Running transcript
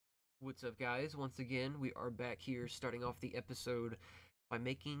What's up, guys? Once again, we are back here starting off the episode by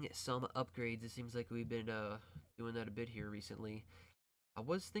making some upgrades. It seems like we've been doing that a bit here recently. I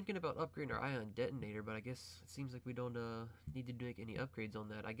was thinking about upgrading our ion detonator, but I guess it seems like we don't need to make any upgrades on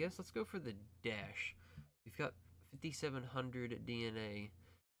that. I guess let's go for the dash. We've got 5700 DNA.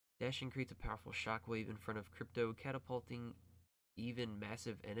 Dashing creates a powerful shockwave in front of crypto, catapulting even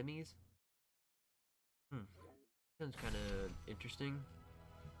massive enemies. Sounds kind of interesting.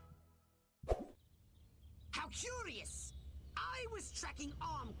 How curious! I was tracking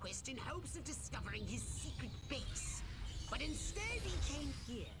Armquist in hopes of discovering his secret base. But instead he came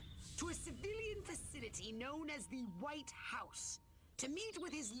here, to a civilian facility known as the White House, to meet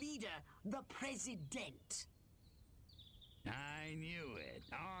with his leader, the President. I knew it.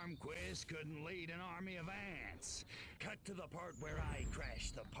 Armquist couldn't lead an army of ants. Cut to the part where I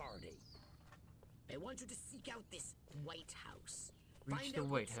crashed the party. I want you to seek out this White House. Reach Find the out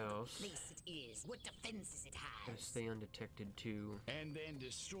White what sort of House. place it is, what defenses it Gotta has. stay undetected too. And then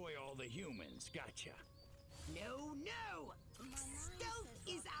destroy all the humans. Gotcha. No, no! Stealth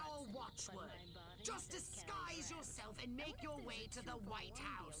is our watchword. Just disguise yourself and make your way to the White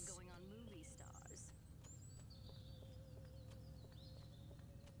House. Going on movie stars.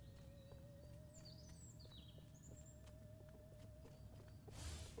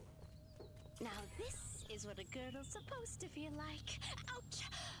 Now this is what a girdle's supposed to feel like. Ouch!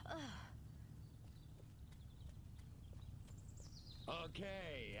 Ugh.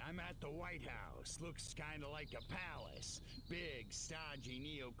 Okay, I'm at the White House. Looks kinda like a palace. Big, stodgy,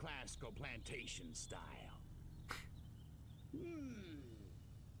 neoclassical plantation style.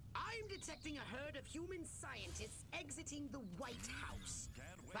 I'm detecting a herd of human scientists exiting the White House.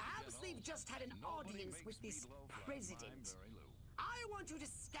 Perhaps they've just had an audience with this president. I want you to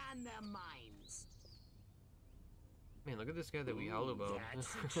scan their minds. Man, look at this guy that we hollow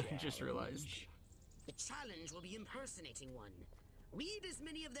That's a just realized. challenge. The challenge will be impersonating one. Read as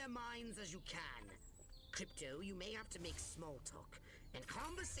many of their minds as you can. Crypto, you may have to make small talk, and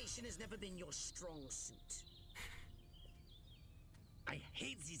conversation has never been your strong suit. I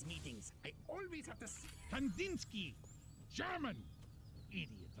hate these meetings. I always have to Kandinsky! German!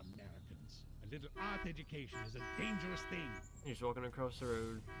 Idiot Americans. A little art education is a dangerous thing. You're just walking across the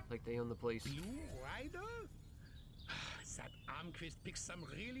road like they own the place. Blue Rider? That Armquist picks some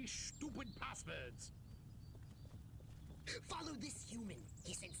really stupid passwords. Follow this human.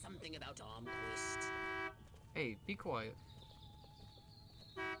 He said something about Armquist. Hey, be quiet.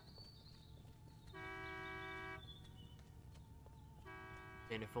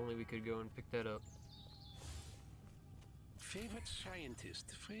 And if only we could go and pick that up. Favorite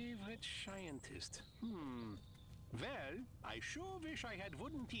scientist, favorite scientist. Well, I sure wish I had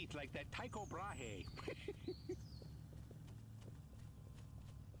wooden teeth like that Tycho Brahe.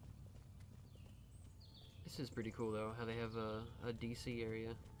 This is pretty cool though, how they have a DC area.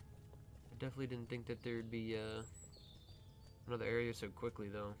 I definitely didn't think that there'd be another area so quickly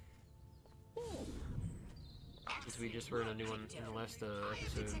though. Because we just were in a new one in the last I have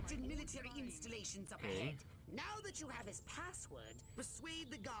episode. detected military installations up Okay. ahead. Now that you have his password,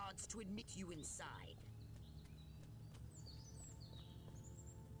 persuade the guards to admit you inside.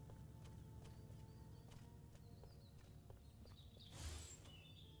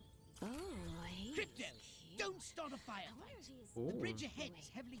 Oh, he's Crypto, cute. don't start a I firefight. wonder if he's- Ooh. The bridge ahead is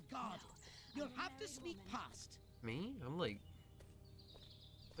Wait, heavily guarded. no. You'll I'm have to very sneak woman. past. Me? I'm like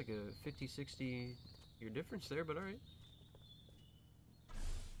a 50-60 year difference there, but alright.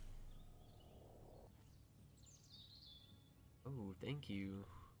 Oh, thank you.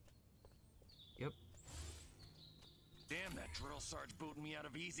 Yep, Damn, that drill sarge booted me out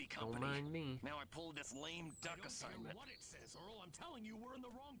of easy don't company. mind me. Now I pulled this lame duck I don't assignment. care what it says, Earl. I'm telling you, we're in the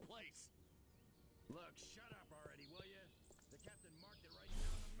wrong place. Look, shut up already, will you? The captain marked it right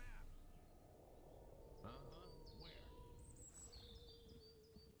here on the map. Where?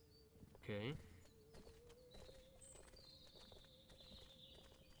 Okay.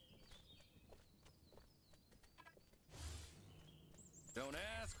 Don't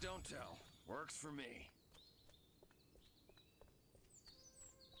ask, don't tell. Works for me.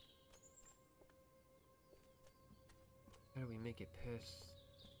 How do we make it past?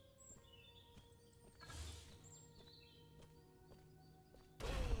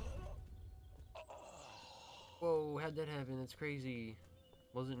 Whoa, how'd that happen? That's crazy.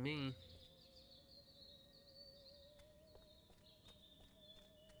 Wasn't me.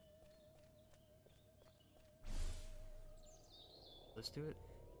 Let's do it.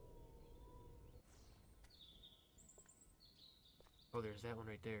 Oh, there's that one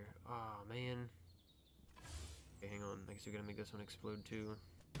right there. Ah, man. Okay, hang on. I guess we gotta make this one explode too.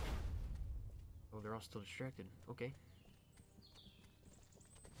 Oh, they're all still distracted. Okay.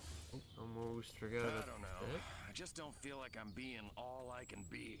 Oh, almost forgot about I don't know. that. I just don't feel like I'm being all I can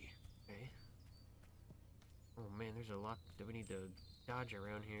be. Okay. Oh man, there's a lot that we need to dodge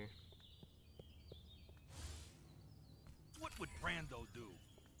around here. What would Brando do?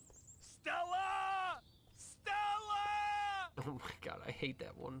 Stella! Stella! Oh my god, I hate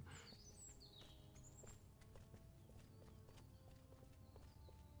that one.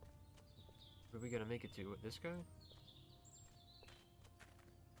 Where we gotta make it to? What, this guy? What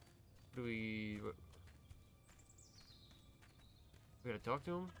do we... What? We gotta talk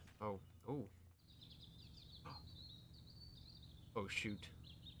to him? Oh. Oh. Oh, shoot.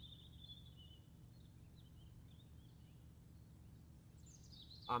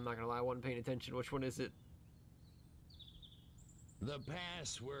 I'm not gonna lie, I wasn't paying attention. Which one is it? The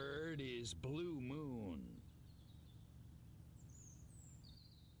password is Blue Moon.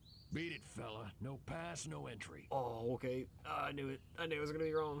 Beat it, fella. No pass, no entry. Oh, okay. I knew it. I knew it was gonna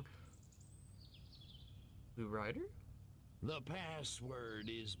be wrong. Blue Rider? The password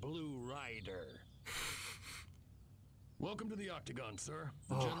is Blue Rider. Welcome to the Octagon, sir.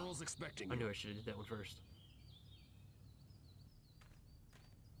 The Oh, General's expecting you. I knew I should have did that one first.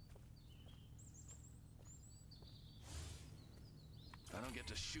 If I don't get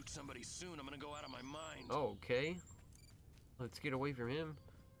to shoot somebody soon, I'm gonna go out of my mind. Okay. Let's get away from him.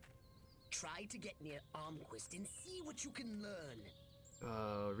 Try to get near Armquist and see what you can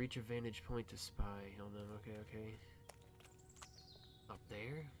learn. Reach a vantage point to spy on them. Okay, okay. Up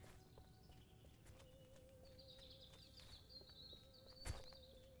there?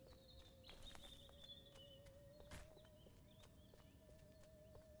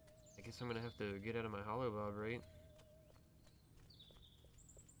 I guess I'm gonna have to get out of my hollow bob, right?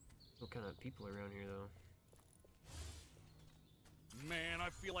 What kind of people around here, though? Man, I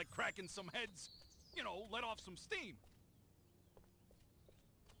feel like cracking some heads. You know, let off some steam.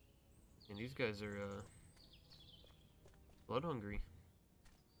 And these guys are, blood hungry.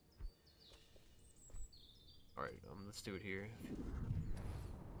 Alright, let's do it here.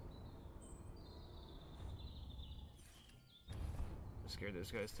 I'm scared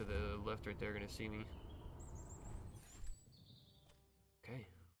those guys to the left right there are gonna see me. Okay.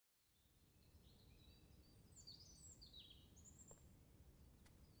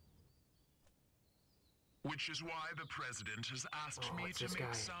 Which is why the president has asked me it's to this make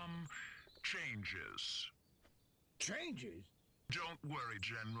guy. some changes. Changes? Don't worry,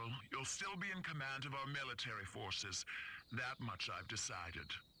 General. You'll still be in command of our military forces. That much I've decided.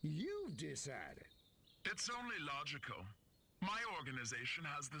 You've decided. It's only logical. My organization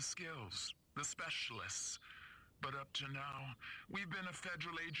has the skills, the specialists. But up to now, we've been a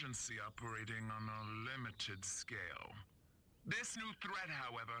federal agency operating on a limited scale. This new threat,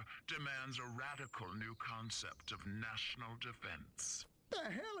 however, demands a radical new concept of national defense. The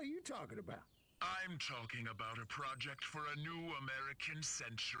hell are you talking about? I'm talking about a project for a new American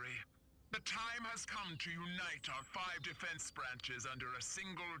century. The time has come to unite our 5 defense branches under a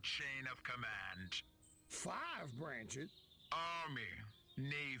single chain of command. 5 branches? Army,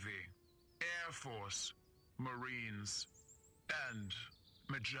 Navy, Air Force, Marines, and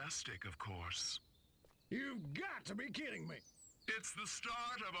Majestic, of course. You've got to be kidding me. It's the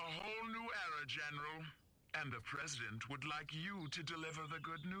start of a whole new era, General. And the President would like you to deliver the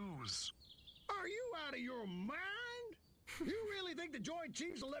good news. Are you out of your mind? You really think the Joint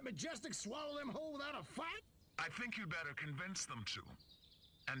Chiefs will let Majestic swallow them whole without a fight? I think you better convince them to.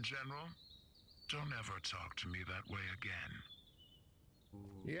 And General, don't ever talk to me that way again.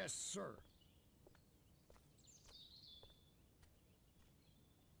 Yes, sir.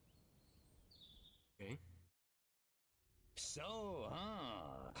 Okay. So,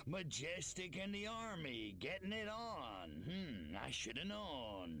 Majestic and the Army getting it on. I should have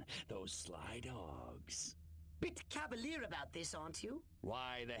known. Those sly dogs. Bit cavalier about this, aren't you?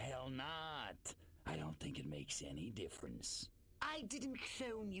 Why the hell not? I don't think it makes any difference. I didn't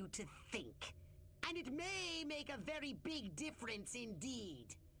clone you to think. And it may make a very big difference indeed.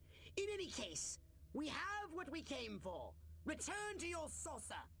 In any case, we have what we came for. Return to your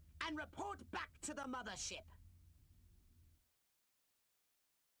saucer and report back to the mothership.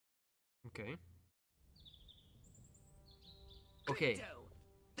 Okay. Okay. Crypto,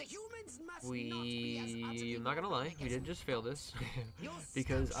 the humans must not be as utterly I'm not gonna lie, moronic we as did just fail this. Your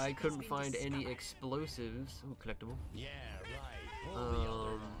Because scout I ship has couldn't been find any discovered. explosives. Ooh, collectible. Yeah, right. Pull the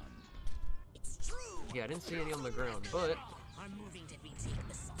other one. It's true. Yeah, I didn't see any on the ground, but I'm moving to retake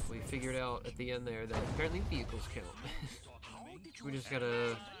the saucer. we figured out at the end there that apparently vehicles count. We just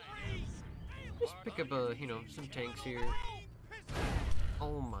gotta just pick up you know, some tanks here.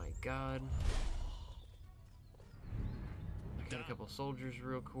 Oh my god. Get a couple soldiers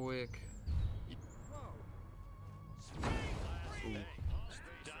real quick. Ooh.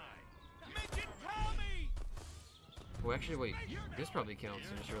 Oh, actually, wait. This probably counts.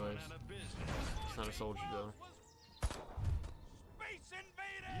 I just realized. It's not a soldier, though.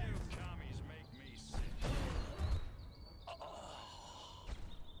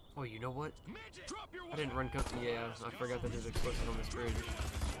 Oh, you know what? I didn't run yeah, I forgot that there's explosives on this bridge.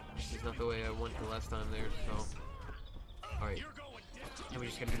 It's not the way I went the last time there, so... Alright. And we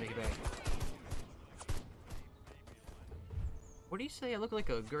just gotta make it back. What do you say? I look like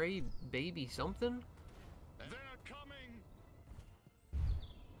a gray baby something?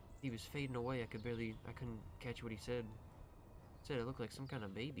 He was fading away. I couldn't catch what he said. He said I look like some kind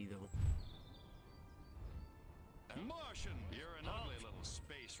of baby, though. Martian, you're an ugly little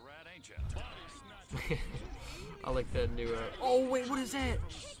space rat, ain't you? I like that new, Oh, wait, what is that?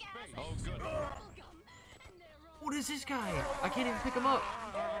 Oh, good. What is this guy? I can't even pick him up.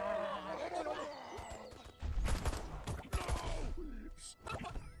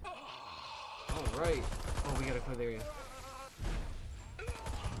 Alright. Oh, we gotta clear the area.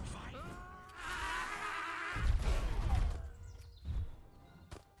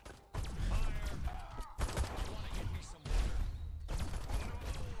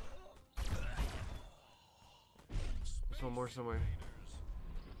 There's one more somewhere.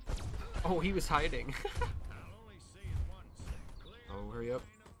 Oh, he was hiding. Oh, hurry up.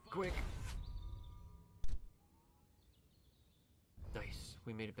 Quick. Nice.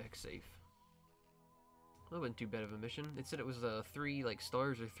 We made it back safe. That wasn't too bad of a mission. It said it was 3 like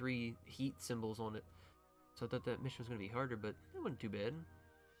stars or 3 heat symbols on it. So I thought that mission was going to be harder, but it wasn't too bad.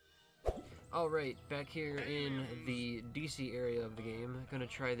 Alright, back here in the DC area of the game. Gonna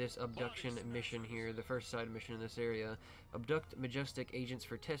try this abduction mission here, the first side mission in this area. Abduct Majestic agents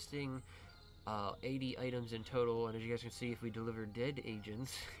for testing. 80 items in total, and as you guys can see, if we deliver dead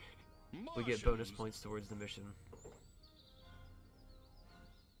agents, we get bonus points towards the mission.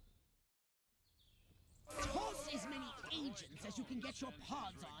 Toss as many agents as you can get your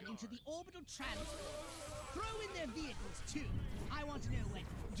pods on into the orbital transport. Throw in their vehicles too. I want to know what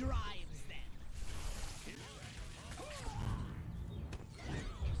drives them.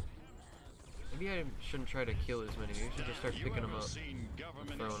 Maybe I shouldn't try to kill as many. Maybe I should just start picking them up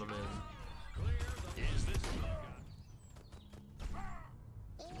and throwing them in.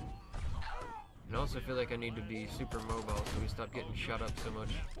 And I also feel like I need to be super mobile so we stop getting shot up so much.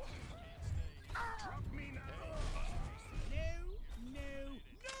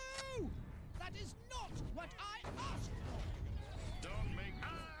 No! That is not what I asked for! Don't make...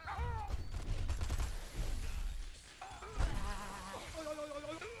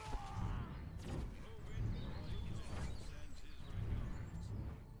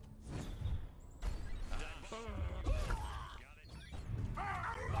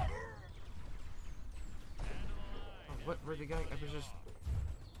 What? Where'd the guy? I was just...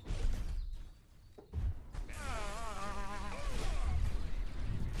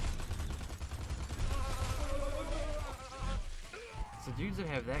 It's the dudes that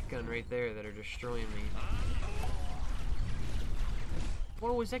have that gun right there that are destroying me.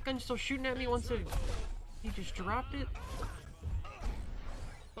 Whoa, is that gun still shooting at me once it... He just dropped it?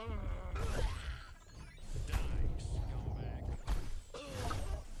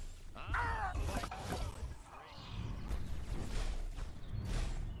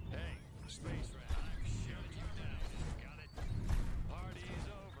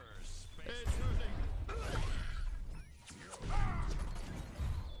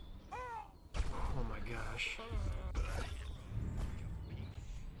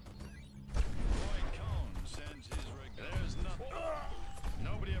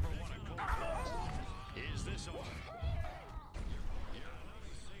 Nobody ever won a cold. Is this a...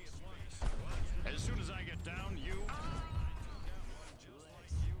 As soon as I get down, you...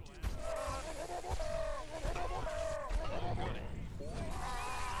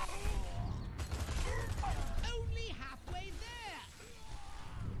 Only halfway there!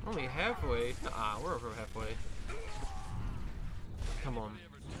 Only halfway? Nah, we're over halfway. Come on.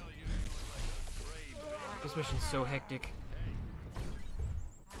 This mission's so hectic.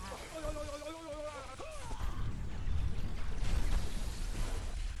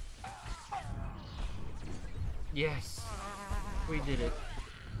 Yes! We did it.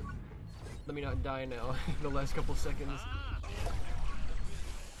 Let me not die now in the last couple seconds.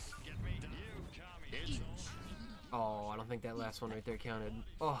 Oh, I don't think that last one right there counted.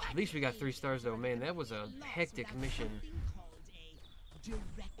 Oh, at least we got 3 stars though. Man, that was a hectic mission.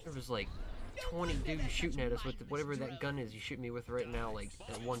 There was like 20 dudes shooting at us with whatever that gun is you shoot me with right now, like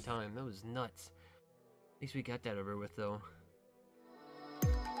at one time. That was nuts. At least we got that over with though.